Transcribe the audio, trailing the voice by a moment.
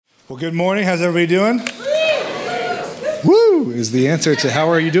Well, good morning. How's everybody doing? Woo is the answer to how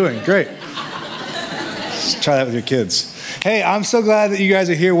are you doing? Great. Just try that with your kids. Hey, I'm so glad that you guys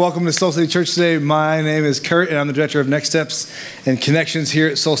are here. Welcome to Soul City Church today. My name is Kurt, and I'm the director of Next Steps and Connections here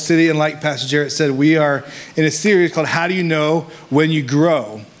at Soul City. And like Pastor Jarrett said, we are in a series called How Do You Know When You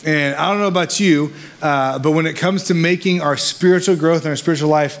Grow? And I don't know about you, but when it comes to making our spiritual growth and our spiritual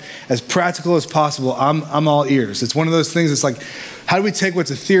life as practical as possible, I'm all ears. It's one of those things that's like, how do we take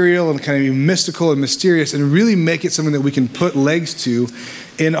what's ethereal and kind of mystical and mysterious and really make it something that we can put legs to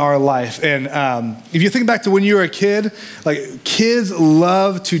in our life? And if you think back to when you were a kid, like kids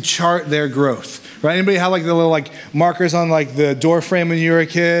love to chart their growth, right? Anybody have like the little like markers on like the door frame when you were a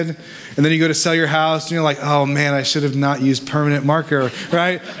kid? And then you go to sell your house and you're like, oh man, I should have not used permanent marker,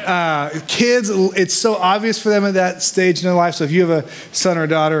 right? Kids, it's so obvious for them at that stage in their life. So if you have a son or a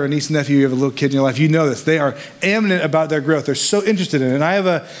daughter or a niece and nephew, you have a little kid in your life, you know this. They are eminent about their growth. They're so interested in it. And I have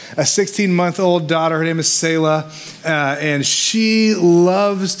a 16-month-old daughter. Her name is Selah. And she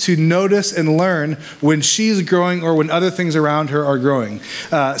loves to notice and learn when she's growing or when other things around her are growing.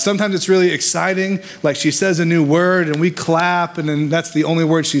 Sometimes it's really exciting. Like she says a new word and we clap and then that's the only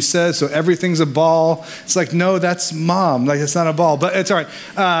word she says. So everything's a ball. It's like, no, that's mom. Like it's not a ball, but it's all right.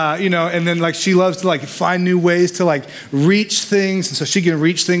 And then like she loves to like find new ways to like reach things. And so she can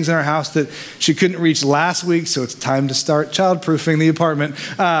reach things in our house that she couldn't reach last week. So it's time to start childproofing the apartment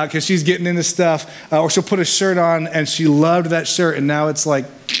because she's getting into stuff. Or she'll put a shirt on and she loved that shirt. And now it's like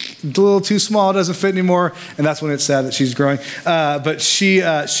a little too small, it doesn't fit anymore, and that's when it's sad that she's growing. But she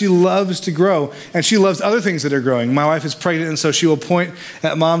loves to grow, and she loves other things that are growing. My wife is pregnant, and so she will point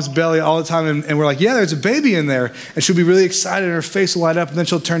at mom's belly all the time, and we're like, yeah, there's a baby in there. And she'll be really excited, and her face will light up, and then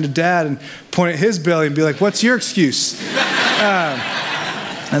she'll turn to dad and point at his belly and be like, what's your excuse?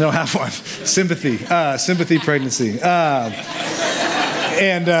 I don't have one. Sympathy pregnancy.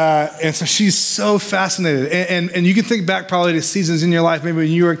 And so she's so fascinated. And you can think back probably to seasons in your life, maybe when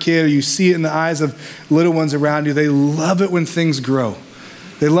you were a kid, or you see it in the eyes of little ones around you. They love it when things grow.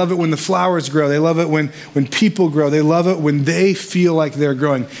 They love it when the flowers grow. They love it when people grow. They love it when they feel like they're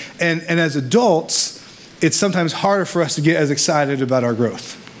growing. And as adults, it's sometimes harder for us to get as excited about our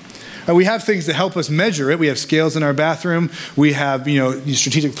growth. We have things that help us measure it. We have scales in our bathroom. We have,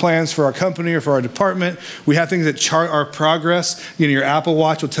 strategic plans for our company or for our department. We have things that chart our progress. Your Apple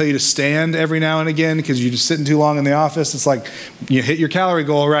Watch will tell you to stand every now and again because you're just sitting too long in the office. It's like you hit your calorie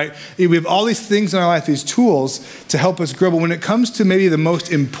goal, right? We have all these things in our life, these tools to help us grow. But when it comes to maybe the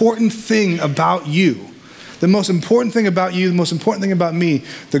most important thing about you, the most important thing about you, the most important thing about me,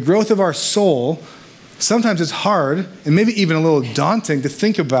 the growth of our soul, sometimes it's hard and maybe even a little daunting to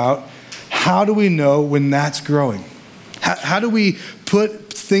think about. How do we know when that's growing? How do we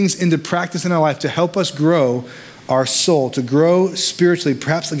put things into practice in our life to help us grow our soul, to grow spiritually,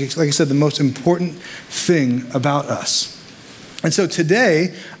 perhaps, like I said, the most important thing about us? And so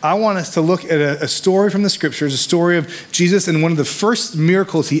today, I want us to look at a story from the scriptures, a story of Jesus and one of the first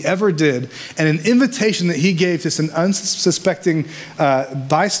miracles he ever did, and an invitation that he gave to some unsuspecting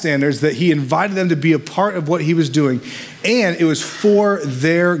bystanders that he invited them to be a part of what he was doing. And it was for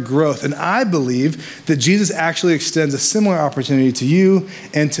their growth. And I believe that Jesus actually extends a similar opportunity to you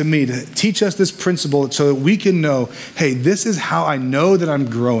and to me to teach us this principle so that we can know, hey, this is how I know that I'm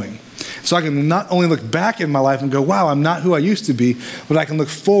growing. So I can not only look back in my life and go, wow, I'm not who I used to be, but I can look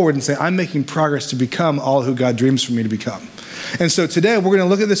forward and say, I'm making progress to become all who God dreams for me to become. And so today we're going to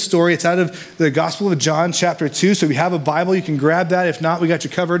look at this story. It's out of the Gospel of John, chapter 2. So if you have a Bible, you can grab that. If not, we got you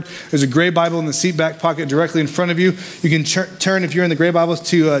covered. There's a gray Bible in the seat back pocket directly in front of you. You can turn, if you're in the gray Bibles,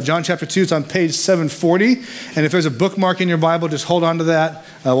 to John chapter 2. It's on page 740. And if there's a bookmark in your Bible, just hold on to that.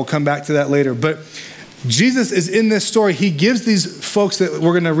 We'll come back to that later. But Jesus is in this story. He gives these folks that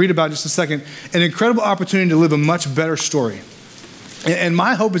we're going to read about in just a second an incredible opportunity to live a much better story. And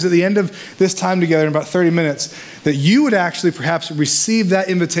my hope is at the end of this time together, in about 30 minutes, that you would actually perhaps receive that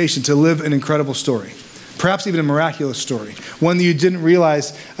invitation to live an incredible story. Perhaps even a miraculous story. One that you didn't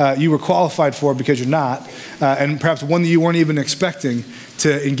realize you were qualified for because you're not. And perhaps one that you weren't even expecting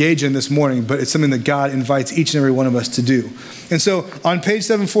to engage in this morning. But it's something that God invites each and every one of us to do. And so on page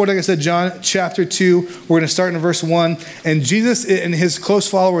 740, like I said, John chapter 2, we're going to start in verse 1. And Jesus and his close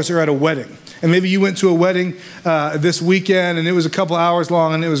followers are at a wedding. And maybe you went to a wedding this weekend and it was a couple hours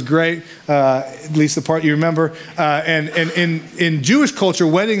long and it was great, at least the part you remember. And in Jewish culture,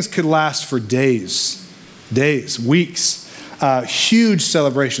 weddings could last for days, weeks, huge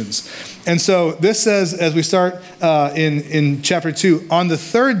celebrations. And so this says, as we start in chapter 2, on the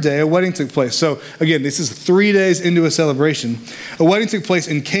third day, a wedding took place. So again, this is 3 days into a celebration. A wedding took place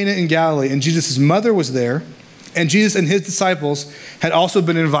in Cana in Galilee, and Jesus' mother was there, And Jesus and his disciples had also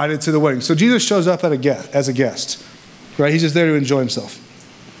been invited to the wedding. So Jesus shows up as a guest, right? He's just there to enjoy himself.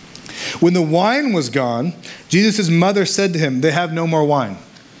 When the wine was gone, Jesus' mother said to him, "They have no more wine."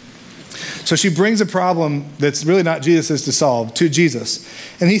 So she brings a problem that's really not Jesus's to solve to Jesus.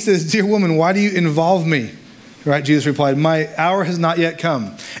 And he says, "Dear woman, why do you involve me?" Right? Jesus replied, "My hour has not yet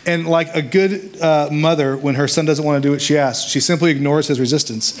come." And like a good mother, when her son doesn't want to do what she asks, she simply ignores his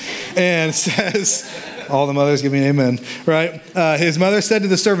resistance and says, all the mothers give me an amen, right? His mother said to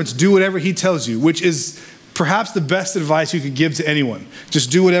the servants, "Do whatever he tells you," which is perhaps the best advice you could give to anyone. Just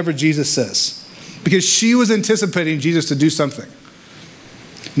do whatever Jesus says. Because she was anticipating Jesus to do something.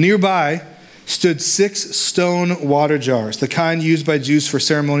 Nearby stood 6 stone water jars, the kind used by Jews for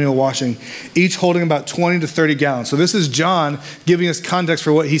ceremonial washing, each holding about 20 to 30 gallons. So this is John giving us context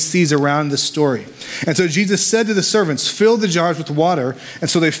for what he sees around this story. And so Jesus said to the servants, "Fill the jars with water." And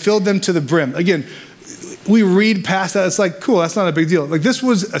so they filled them to the brim. Again, we read past that, it's like, cool, that's not a big deal. Like, this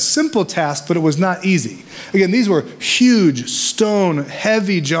was a simple task, but it was not easy. Again, these were huge, stone,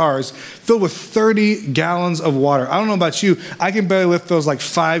 heavy jars filled with 30 gallons of water. I don't know about you, I can barely lift those like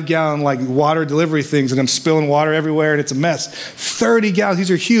 5-gallon like water delivery things, and I'm spilling water everywhere, and it's a mess. 30 gallons,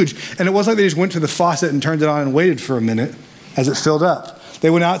 these are huge. And it wasn't like they just went to the faucet and turned it on and waited for a minute as it filled up.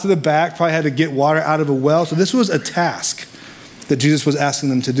 They went out to the back, probably had to get water out of a well. So this was a task that Jesus was asking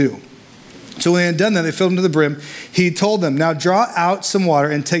them to do. So when they had done that, they filled them to the brim. He told them, "Now draw out some water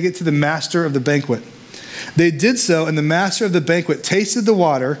and take it to the master of the banquet." They did so, and the master of the banquet tasted the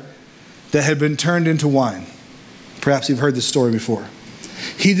water that had been turned into wine. Perhaps you've heard this story before.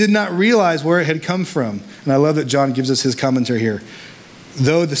 He did not realize where it had come from. And I love that John gives us his commentary here.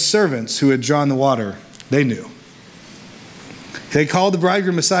 Though the servants who had drawn the water, they knew. They called the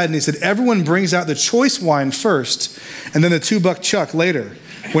bridegroom aside, and he said, "Everyone brings out the choice wine first, and then the $2 chuck later,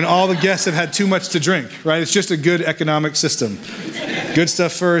 when all the guests have had too much to drink," right? It's just a good economic system. Good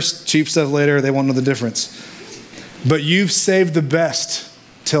stuff first, cheap stuff later. They won't know the difference. "But you've saved the best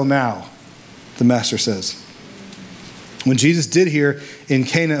till now," the master says. When Jesus did here in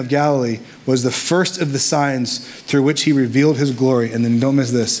Cana of Galilee was the first of the signs through which he revealed his glory. And then don't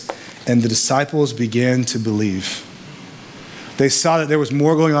miss this. And the disciples began to believe. They saw that there was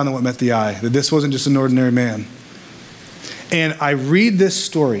more going on than what met the eye, that this wasn't just an ordinary man. And I read this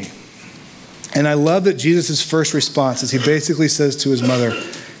story, and I love that Jesus' first response is he basically says to his mother,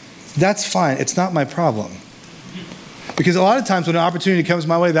 "That's fine, it's not my problem." Because a lot of times when an opportunity comes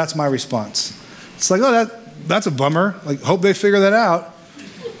my way, that's my response. It's like, oh, that's a bummer. Like, hope they figure that out.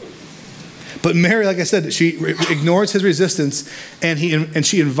 But Mary, like I said, she ignores his resistance, and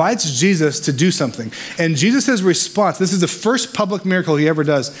she invites Jesus to do something. And Jesus' response, this is the first public miracle he ever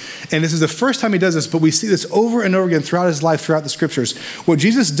does. And this is the first time he does this, but we see this over and over again throughout his life, throughout the scriptures. What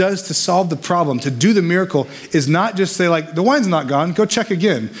Jesus does to solve the problem, to do the miracle, is not just say like, the wine's not gone, go check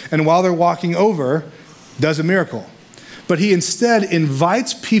again. And while they're walking over, does a miracle. But he instead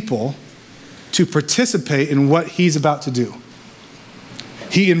invites people to participate in what he's about to do.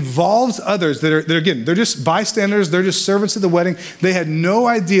 He involves others that are they're just bystanders. They're just servants at the wedding. They had no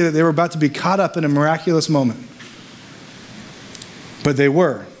idea that they were about to be caught up in a miraculous moment. But they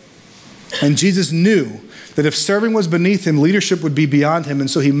were. And Jesus knew that if serving was beneath him, leadership would be beyond him. And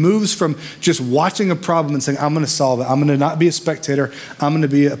so he moves from just watching a problem and saying, I'm going to solve it. I'm going to not be a spectator. I'm going to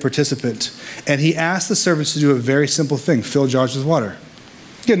be a participant. And he asked the servants to do a very simple thing, fill jars with water.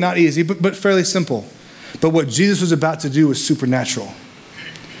 Again, not easy, but fairly simple. But what Jesus was about to do was supernatural.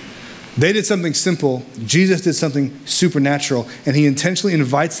 They did something simple. Jesus did something supernatural, and he intentionally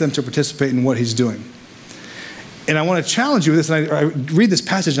invites them to participate in what he's doing. And I want to challenge you with this, and I read this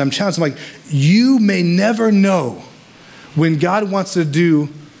passage, and I'm challenged. I'm like, you may never know when God wants to do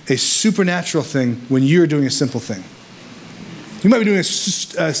a supernatural thing when you're doing a simple thing. You might be doing a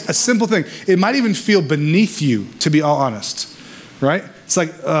simple thing. It might even feel beneath you, to be all honest, right? It's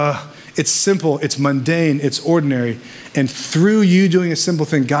like, it's simple, it's mundane, it's ordinary. And through you doing a simple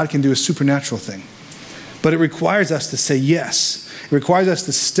thing, God can do a supernatural thing. But it requires us to say yes. It requires us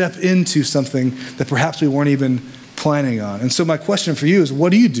to step into something that perhaps we weren't even planning on. And so my question for you is,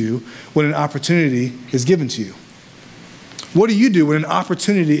 what do you do when an opportunity is given to you? What do you do when an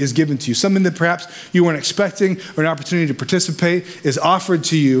opportunity is given to you? Something that perhaps you weren't expecting, or an opportunity to participate is offered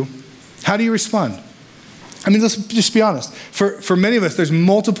to you. How do you respond? I mean, let's just be honest. For many of us, there's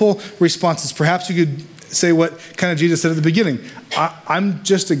multiple responses. Perhaps you could say what kind of Jesus said at the beginning. I'm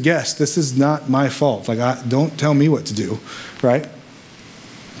just a guest. This is not my fault. Like, don't tell me what to do, right?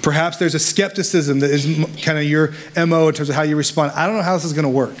 Perhaps there's a skepticism that is kind of your MO in terms of how you respond. I don't know how this is going to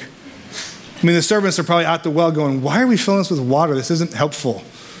work. I mean, the servants are probably out the well going, why are we filling this with water? This isn't helpful.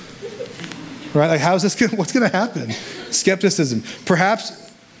 right? Like, what's going to happen? Skepticism.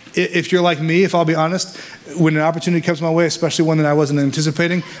 Perhaps if you're like me, if I'll be honest, when an opportunity comes my way, especially one that I wasn't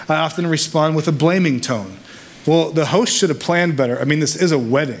anticipating, I often respond with a blaming tone. Well, the host should have planned better. I mean, this is a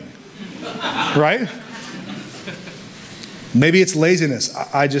wedding, right? Maybe it's laziness.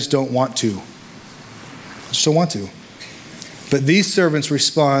 I just don't want to. I just don't want to. But these servants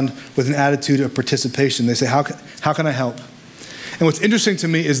respond with an attitude of participation. They say, how can I help? And what's interesting to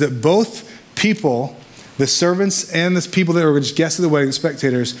me is that both people, the servants and the people that were just guests of the wedding, the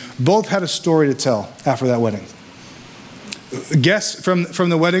spectators, both had a story to tell after that wedding. Guests from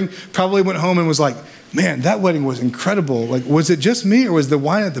the wedding probably went home and was like, man, that wedding was incredible. Like, was it just me, or was the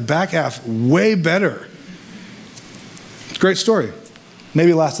wine at the back half way better? Great story.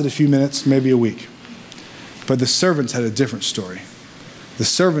 Maybe it lasted a few minutes, maybe a week. But the servants had a different story. The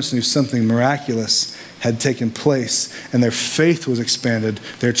servants knew something miraculous had taken place, and their faith was expanded.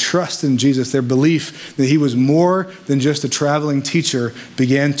 Their trust in Jesus, their belief that he was more than just a traveling teacher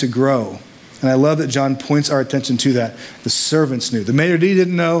began to grow. And I love that John points our attention to that. The servants knew. The maitre d'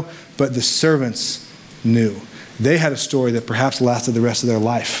 didn't know, but the servants knew. They had a story that perhaps lasted the rest of their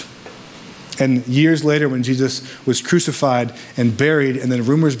life. And years later, when Jesus was crucified and buried, and then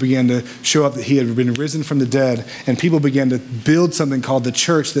rumors began to show up that he had been risen from the dead, and people began to build something called the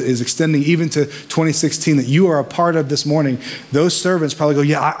church that is extending even to 2016 that you are a part of this morning, those servants probably go,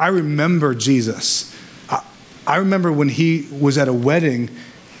 yeah, I remember Jesus. I remember when he was at a wedding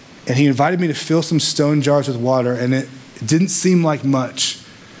and he invited me to fill some stone jars with water, and it didn't seem like much,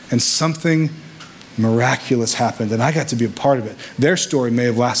 and something miraculous happened, and I got to be a part of it. Their story may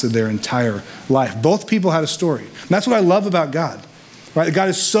have lasted their entire life. Both people had a story. And that's what I love about God. Right? God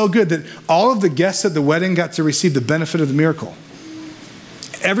is so good that all of the guests at the wedding got to receive the benefit of the miracle.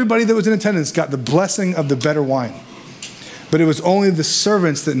 Everybody that was in attendance got the blessing of the better wine. But it was only the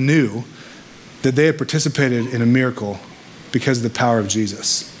servants that knew that they had participated in a miracle because of the power of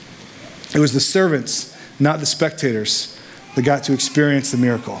Jesus. It was the servants, not the spectators, that got to experience the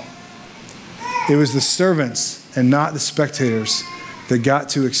miracle. It was the servants and not the spectators that got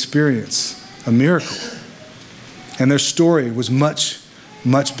to experience a miracle. And their story was much,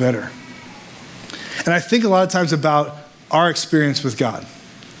 much better. And I think a lot of times about our experience with God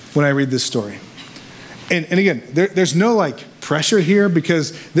when I read this story. And again, there's no like pressure here,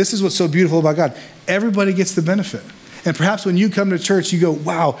 because this is what's so beautiful about God. Everybody gets the benefit. And perhaps when you come to church, you go,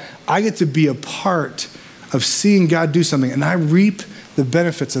 wow, I get to be a part of seeing God do something, and I reap the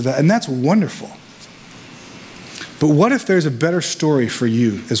benefits of that. And that's wonderful. But what if there's a better story for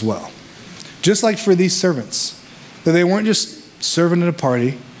you as well? Just like for these servants, that they weren't just serving at a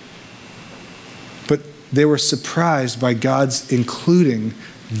party, but they were surprised by God's including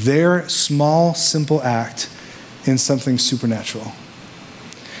their small, simple act in something supernatural.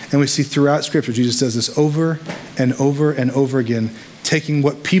 And we see throughout Scripture, Jesus does this over and over and over again, taking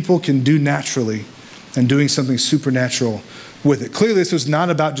what people can do naturally and doing something supernatural with it. Clearly, this was not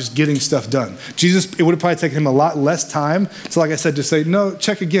about just getting stuff done. Jesus, it would have probably taken him a lot less time. So like I said, just say, no,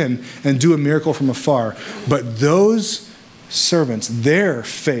 check again and do a miracle from afar. But those servants, their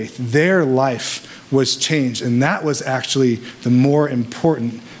faith, their life was changed. And that was actually the more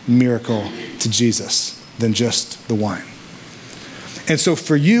important miracle to Jesus than just the wine. And so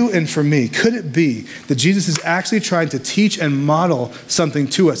for you and for me, could it be that Jesus is actually trying to teach and model something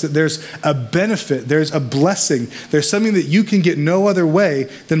to us, that there's a benefit, there's a blessing, there's something that you can get no other way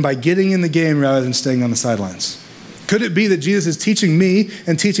than by getting in the game rather than staying on the sidelines? Could it be that Jesus is teaching me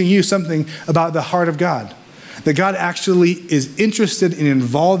and teaching you something about the heart of God? That God actually is interested in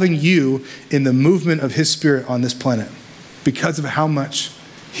involving you in the movement of his Spirit on this planet because of how much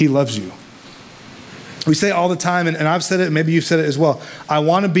he loves you. We say all the time, and I've said it, maybe you've said it as well, I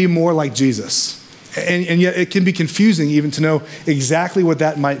want to be more like Jesus. And yet it can be confusing even to know exactly what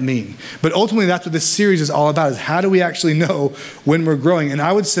that might mean. But ultimately that's what this series is all about, is how do we actually know when we're growing? And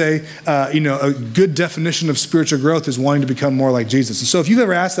I would say, a good definition of spiritual growth is wanting to become more like Jesus. And so if you've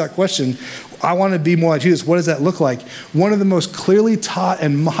ever asked that question, I want to be more like Jesus, what does that look like? One of the most clearly taught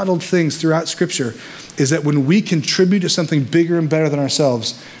and modeled things throughout Scripture is that when we contribute to something bigger and better than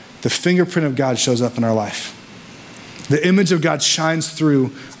ourselves, the fingerprint of God shows up in our life. The image of God shines through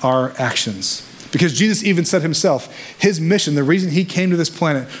our actions. Because Jesus even said himself, his mission, the reason he came to this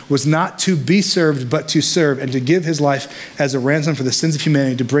planet was not to be served, but to serve and to give his life as a ransom for the sins of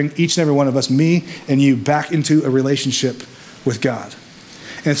humanity, to bring each and every one of us, me and you, back into a relationship with God.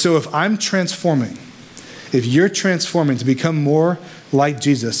 And so if I'm transforming, if you're transforming to become more like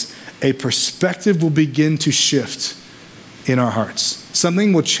Jesus, a perspective will begin to shift in our hearts.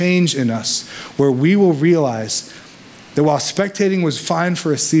 Something will change in us where we will realize that while spectating was fine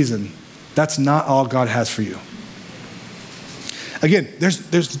for a season, That's not all God has for you. Again,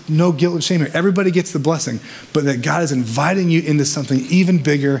 there's no guilt and shame here. Everybody gets the blessing, but that God is inviting you into something even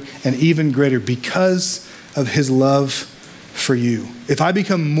bigger and even greater because of his love for you. If I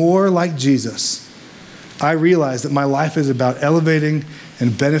become more like Jesus, I realize that my life is about elevating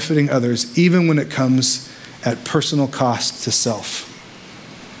and benefiting others, even when it comes at personal cost to self.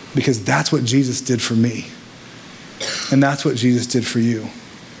 Because that's what Jesus did for me. And that's what Jesus did for you.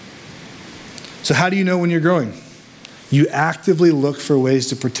 So how do you know when you're growing? You actively look for ways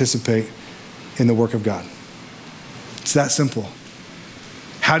to participate in the work of God. It's that simple.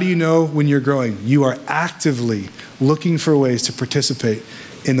 How do you know when you're growing? You are actively looking for ways to participate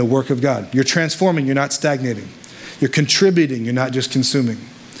in the work of God. You're transforming, you're not stagnating. You're contributing, you're not just consuming.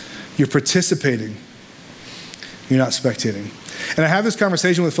 You're participating, you're not spectating. And I have this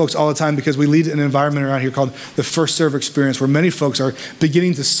conversation with folks all the time because we lead an environment around here called the First Serve Experience, where many folks are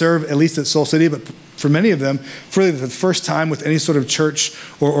beginning to serve, at least at Soul City, but for many of them, for really the first time with any sort of church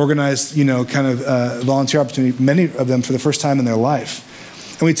or organized, volunteer opportunity, many of them for the first time in their life.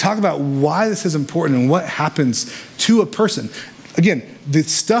 And we talk about why this is important and what happens to a person. Again, the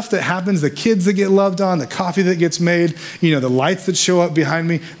stuff that happens, the kids that get loved on, the coffee that gets made, the lights that show up behind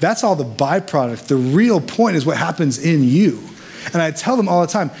me, that's all the byproduct. The real point is what happens in you. And I tell them all the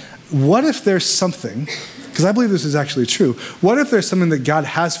time, what if there's something, because I believe this is actually true, what if there's something that God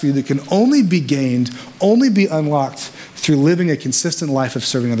has for you that can only be gained, only be unlocked through living a consistent life of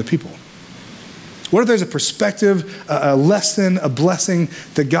serving other people? What if there's a perspective, a lesson, a blessing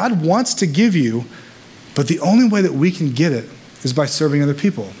that God wants to give you, but the only way that we can get it is by serving other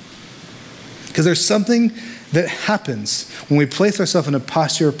people? Because there's something that happens when we place ourselves in a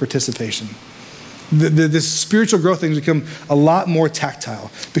posture of participation. This spiritual growth things become a lot more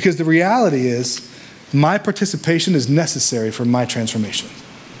tactile, because the reality is my participation is necessary for my transformation.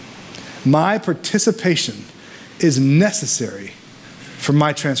 My participation is necessary for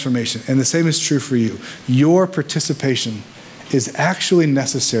my transformation. And the same is true for you. Your participation is actually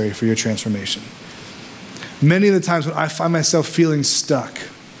necessary for your transformation. Many of the times when I find myself feeling stuck,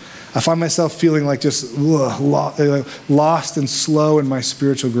 I find myself feeling like just lost and slow in my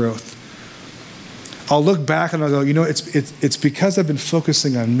spiritual growth, I'll look back and I'll go, it's because I've been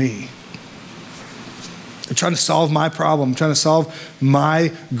focusing on me. I'm trying to solve my problem. I'm trying to solve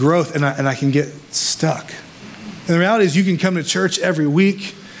my growth, and I can get stuck. And the reality is you can come to church every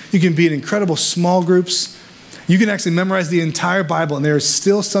week. You can be in incredible small groups. You can actually memorize the entire Bible, and there is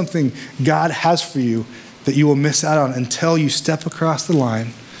still something God has for you that you will miss out on until you step across the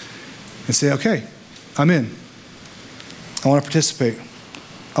line and say, okay, I'm in. I want to participate.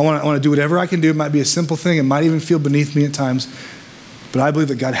 I want to do whatever I can do. It might be a simple thing. It might even feel beneath me at times. But I believe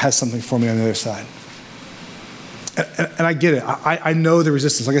that God has something for me on the other side. And I get it. I know the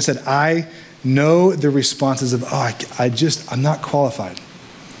resistance. Like I said, I know the responses of, I'm not qualified.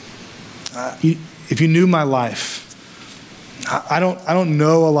 If you knew my life, I don't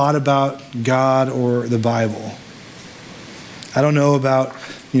know a lot about God or the Bible. I don't know about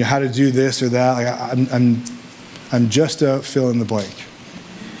how to do this or that. I'm just a fill in the blank.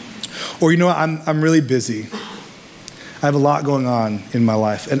 Or I'm really busy. I have a lot going on in my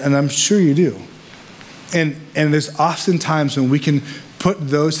life, and I'm sure you do. And there's often times when we can put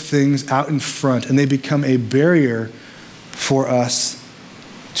those things out in front, and they become a barrier for us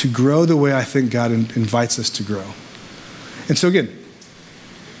to grow the way I think God invites us to grow. And so again,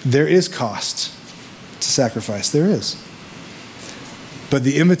 there is cost to sacrifice. There is. But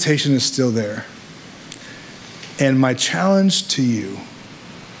the invitation is still there. And my challenge to you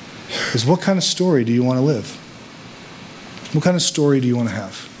is, what kind of story do you want to live? What kind of story do you want to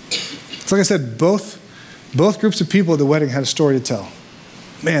have? It's like I said, both groups of people at the wedding had a story to tell.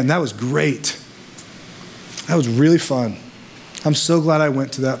 Man, that was great. That was really fun. I'm so glad I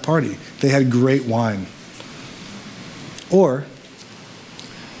went to that party. They had great wine. Or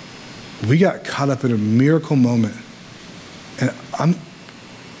we got caught up in a miracle moment. And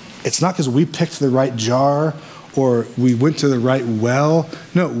it's not because we picked the right jar or we went to the right well.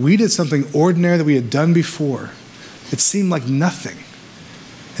 No, we did something ordinary that we had done before. It seemed like nothing.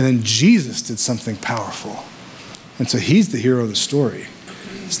 And then Jesus did something powerful. And so he's the hero of the story.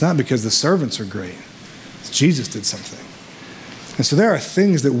 It's not because the servants are great. It's Jesus did something. And so there are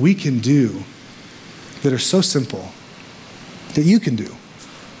things that we can do that are so simple, that you can do,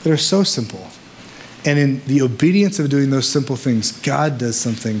 that are so simple. And in the obedience of doing those simple things, God does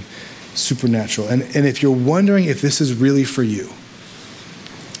something supernatural. And if you're wondering if this is really for you,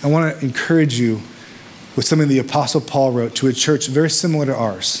 I want to encourage you with something the Apostle Paul wrote to a church very similar to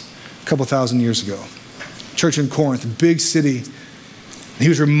ours a couple thousand years ago. Church in Corinth, big city. He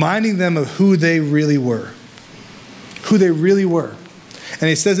was reminding them of who they really were. Who they really were. And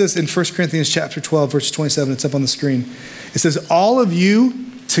he says this in 1 Corinthians chapter 12, verse 27. It's up on the screen. It says, all of you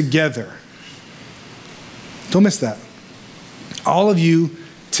together. Don't miss that. All of you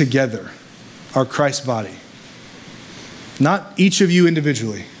together are Christ's body. Not each of you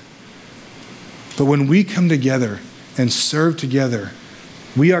individually. But when we come together and serve together,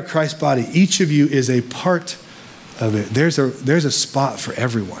 we are Christ's body. Each of you is a part of it. There's a spot for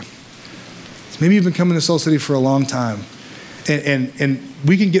everyone. So maybe you've been coming to Soul City for a long time. And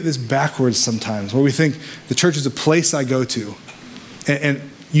we can get this backwards sometimes, where we think the church is a place I go to. And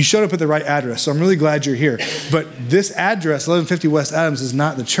you showed up at the right address, so I'm really glad you're here. But this address, 1150 West Adams, is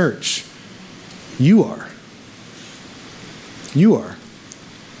not the church. You are. You are.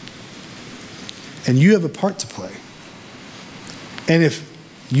 And you have a part to play. And if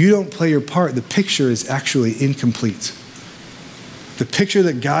you don't play your part, the picture is actually incomplete. The picture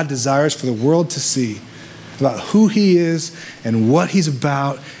that God desires for the world to see about who he is and what he's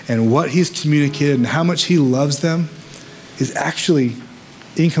about and what he's communicated and how much he loves them is actually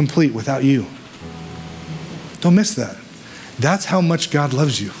incomplete without you. Don't miss that. That's how much God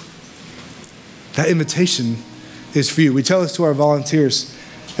loves you. That invitation is for you. We tell this to our volunteers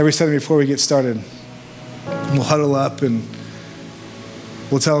every Sunday before we get started. We'll huddle up and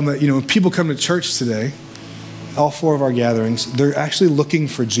we'll tell them that, when people come to church today, all 4 of our gatherings, they're actually looking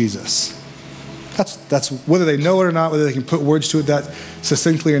for Jesus. That's whether they know it or not, whether they can put words to it that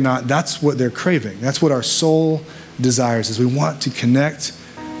succinctly or not, that's what they're craving. That's what our soul desires, is we want to connect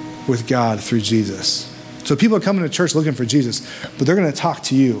with God through Jesus. So people are coming to church looking for Jesus, but they're going to talk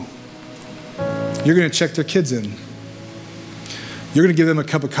to you. You're going to check their kids in. You're going to give them a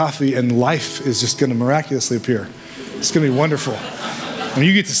cup of coffee, and life is just going to miraculously appear. It's going to be wonderful. And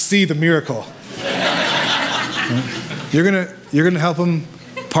you get to see the miracle. You're going to help them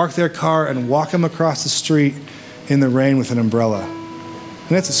park their car and walk them across the street in the rain with an umbrella. And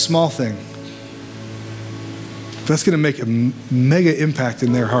that's a small thing. But that's going to make a mega impact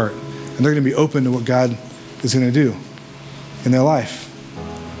in their heart. And they're going to be open to what God is going to do in their life.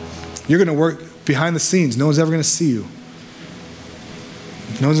 You're going to work behind the scenes. No one's ever going to see you.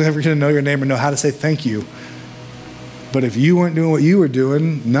 No one's ever going to know your name or know how to say thank you. But if you weren't doing what you were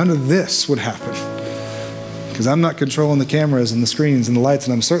doing, none of this would happen. Because I'm not controlling the cameras and the screens and the lights,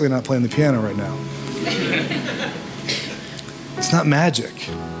 and I'm certainly not playing the piano right now. It's not magic.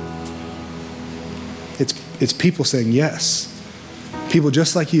 It's people saying yes. People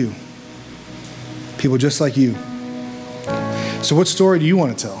just like you. People just like you. So what story do you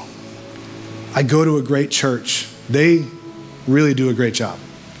want to tell? I go to a great church. They really do a great job.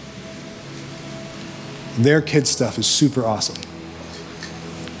 Their kids' stuff is super awesome.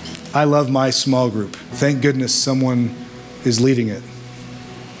 I love my small group. Thank goodness someone is leading it.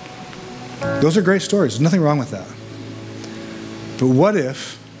 Those are great stories. There's nothing wrong with that. But what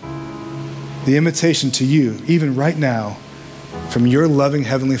if the invitation to you, even right now, from your loving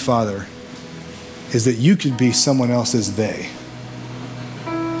Heavenly Father, is that you could be someone else's they.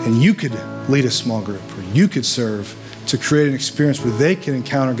 And you could lead a small group, or you could serve to create an experience where they can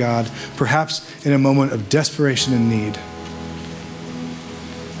encounter God, perhaps in a moment of desperation and need.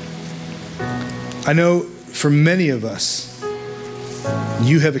 I know for many of us,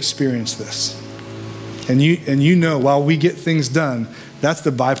 you have experienced this. And you know, while we get things done, that's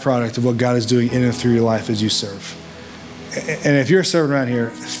the byproduct of what God is doing in and through your life as you serve. And if you're a servant around here,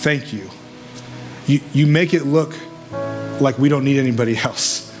 thank you. You make it look like we don't need anybody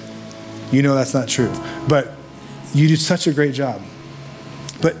else. You know that's not true. But you do such a great job.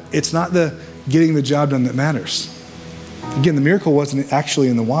 But it's not the getting the job done that matters. Again, the miracle wasn't actually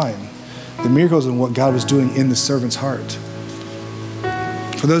in the wine. The miracle is in what God was doing in the servant's heart.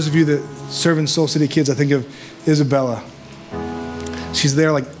 For those of you that serve in Soul City Kids, I think of Isabella. She's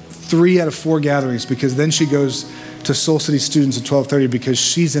there like 3 out of 4 gatherings, because then she goes to Soul City students at 12:30 because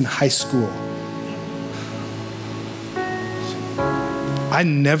she's in high school. I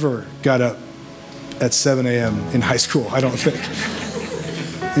never got up at 7 a.m. in high school, I don't think.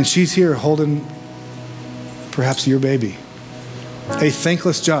 And she's here holding perhaps your baby. A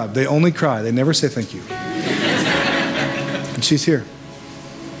thankless job. They only cry. They never say thank you. And she's here.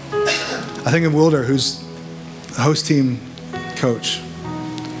 I think of Wilder, who's a host team coach.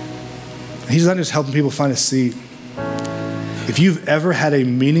 He's not just helping people find a seat. If you've ever had a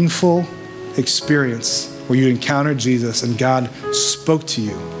meaningful experience where you encountered Jesus and God spoke to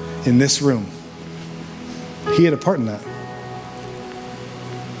you in this room, he had a part in that.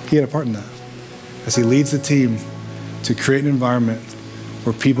 He had a part in that. As he leads the team to create an environment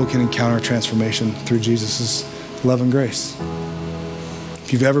where people can encounter transformation through Jesus' love and grace.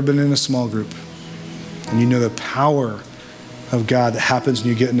 if you've ever been in a small group and you know the power of God that happens when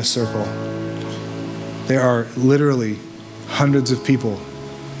you get in a circle, there are literally hundreds of people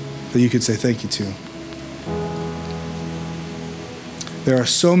that you could say thank you to. There are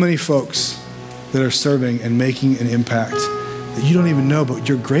so many folks that are serving and making an impact that you don't even know, but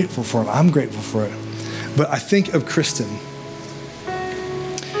you're grateful for them. I'm grateful for it. But I think of Kristen.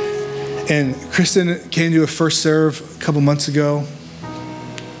 And Kristen came to a First Serve a couple months ago.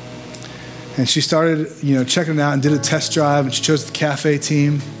 And she started, checking it out and did a test drive, and she chose the cafe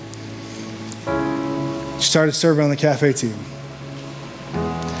team. She started serving on the cafe team.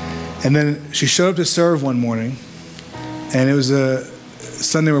 And then she showed up to serve one morning, and it was a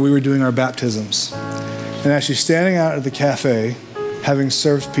Sunday where we were doing our baptisms. And as she's standing out at the cafe, having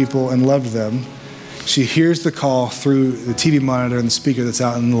served people and loved them, she hears the call through the TV monitor and the speaker that's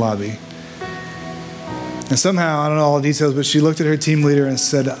out in the lobby. And somehow, I don't know all the details, but she looked at her team leader and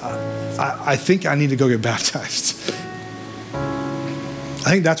said, I think I need to go get baptized. I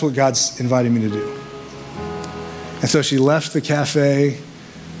think that's what God's inviting me to do. And so she left the cafe,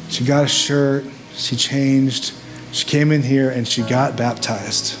 she got a shirt, she changed, she came in here and she got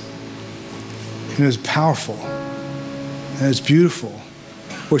baptized. And it was powerful. And it was beautiful.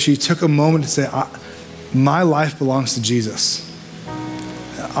 Where she took a moment to say, my life belongs to Jesus.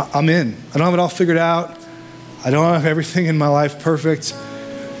 I'm in. I don't have it all figured out. I don't have everything in my life perfect.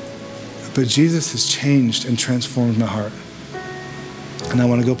 But Jesus has changed and transformed my heart. And I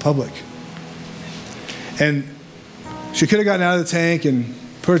want to go public. And she could have gotten out of the tank and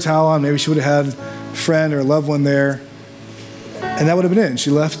put her towel on. Maybe she would have had a friend or a loved one there. And that would have been it. And she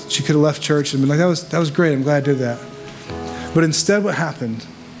could have left church and been like, that was great. I'm glad I did that. But instead what happened,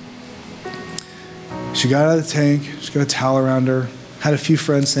 she got out of the tank, she got a towel around her, had a few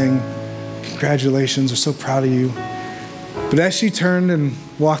friends saying, congratulations, we're so proud of you. But as she turned and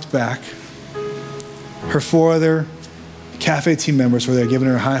walked back, her 4 other cafe team members were there giving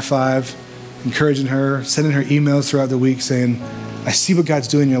her a high five, encouraging her, sending her emails throughout the week saying, I see what God's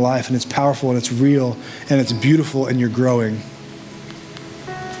doing in your life, and it's powerful and it's real and it's beautiful and you're growing.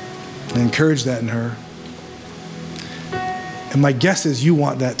 And I encouraged that in her. And my guess is you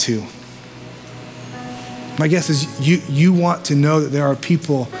want that too. My guess is you want to know that there are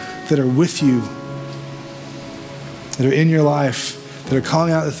people that are with you, that are in your life, that are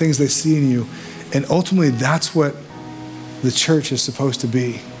calling out the things they see in you. And ultimately, that's what the church is supposed to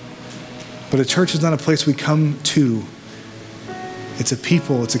be. But a church is not a place we come to. It's a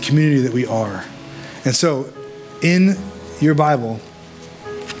people, it's a community that we are. And so, in your Bible,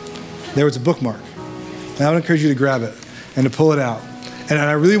 there was a bookmark. And I would encourage you to grab it and to pull it out. And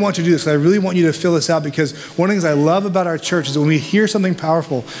I really want you to do this. I really want you to fill this out, because one of the things I love about our church is that when we hear something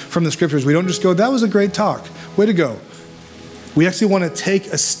powerful from the scriptures, we don't just go, that was a great talk. Way to go. We actually want to take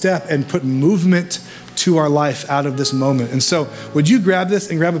a step and put movement to our life out of this moment. And so would you grab this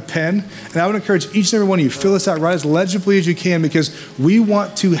and grab a pen? And I would encourage each and every one of you, fill this out, write as legibly as you can, because we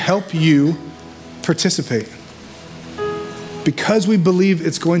want to help you participate. Because we believe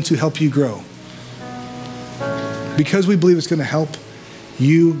it's going to help you grow. Because we believe it's going to help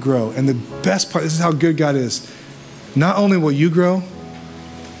you grow. And the best part, this is how good God is. Not only will you grow,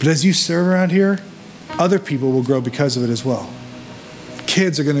 but as you serve around here, other people will grow because of it as well.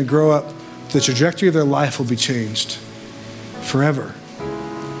 Kids are going to grow up. The trajectory of their life will be changed forever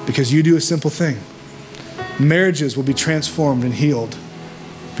because you do a simple thing. Marriages will be transformed and healed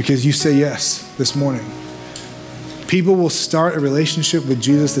because you say yes this morning. People will start a relationship with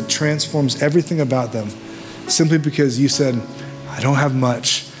Jesus that transforms everything about them simply because you said, I don't have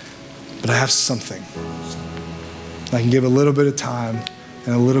much, but I have something. I can give a little bit of time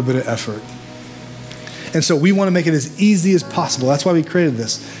and a little bit of effort. And so we want to make it as easy as possible. That's why we created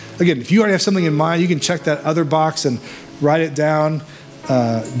this. Again, if you already have something in mind, you can check that other box and write it down.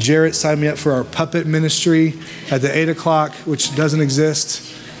 Jarrett signed me up for our puppet ministry at the 8 o'clock, which doesn't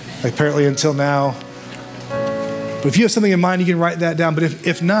exist, apparently until now. But if you have something in mind, you can write that down. But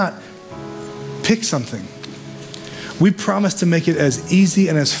if not, pick something. We promise to make it as easy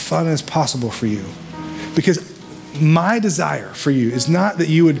and as fun as possible for you. Because my desire for you is not that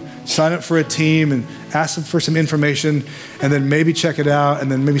you would sign up for a team and ask them for some information and then maybe check it out and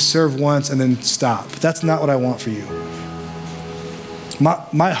then maybe serve once and then stop. That's not what I want for you.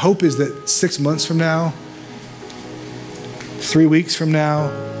 My hope is that 6 months from now, 3 weeks from now,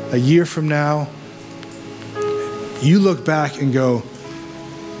 a year from now, you look back and go,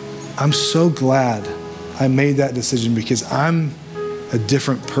 I'm so glad I made that decision because I'm a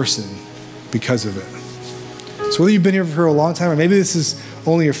different person because of it. So whether you've been here for a long time or maybe this is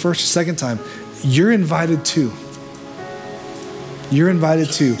only your first or second time, you're invited too. You're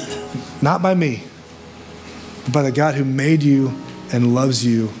invited too, not by me, but by the God who made you and loves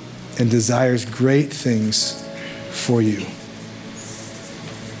you and desires great things for you.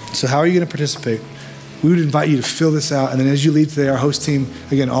 So how are you going to participate? We would invite you to fill this out. And then as you leave today, our host team,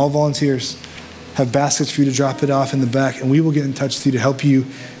 again, all volunteers, have baskets for you to drop it off in the back. And we will get in touch with you to help you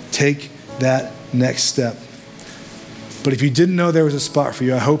take that next step. But if you didn't know there was a spot for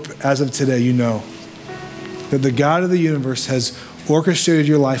you, I hope as of today you know that the God of the universe has orchestrated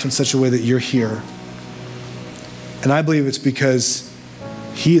your life in such a way that you're here. And I believe it's because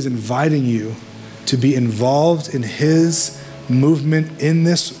he is inviting you to be involved in his movement in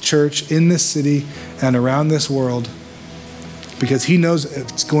this church, in this city, and around this world, because he knows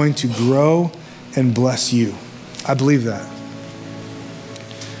it's going to grow and bless you. I believe that.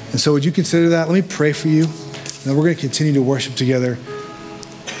 And so would you consider that? Let me pray for you, and then we're going to continue to worship together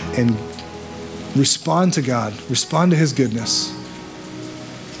and respond to God, respond to his goodness.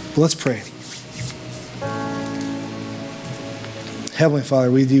 But let's pray. Heavenly Father,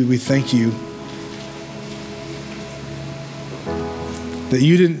 we thank you that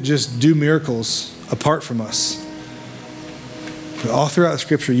you didn't just do miracles apart from us. But all throughout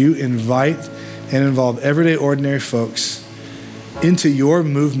Scripture, you invite and involve everyday, ordinary folks into your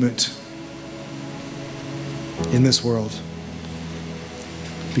movement in this world.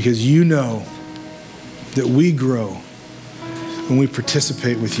 Because you know that we grow when we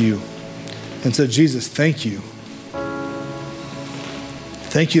participate with you. And so, Jesus, thank you.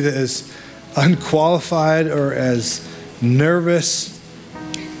 Thank you that as unqualified or as nervous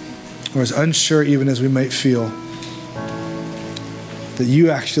or as unsure even as we might feel, that you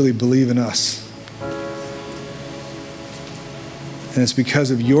actually believe in us. And it's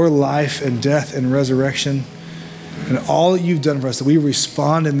because of your life and death and resurrection and all that you've done for us that we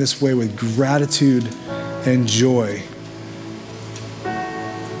respond in this way with gratitude and joy.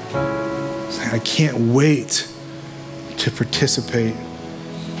 I can't wait to participate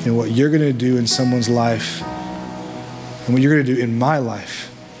in what you're going to do in someone's life and what you're going to do in my life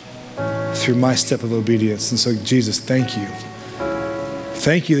through my step of obedience. And so, Jesus, thank you.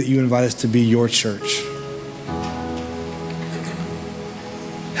 Thank you that you invite us to be your church.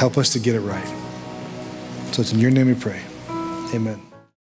 Help us to get it right. So it's in your name we pray. Amen.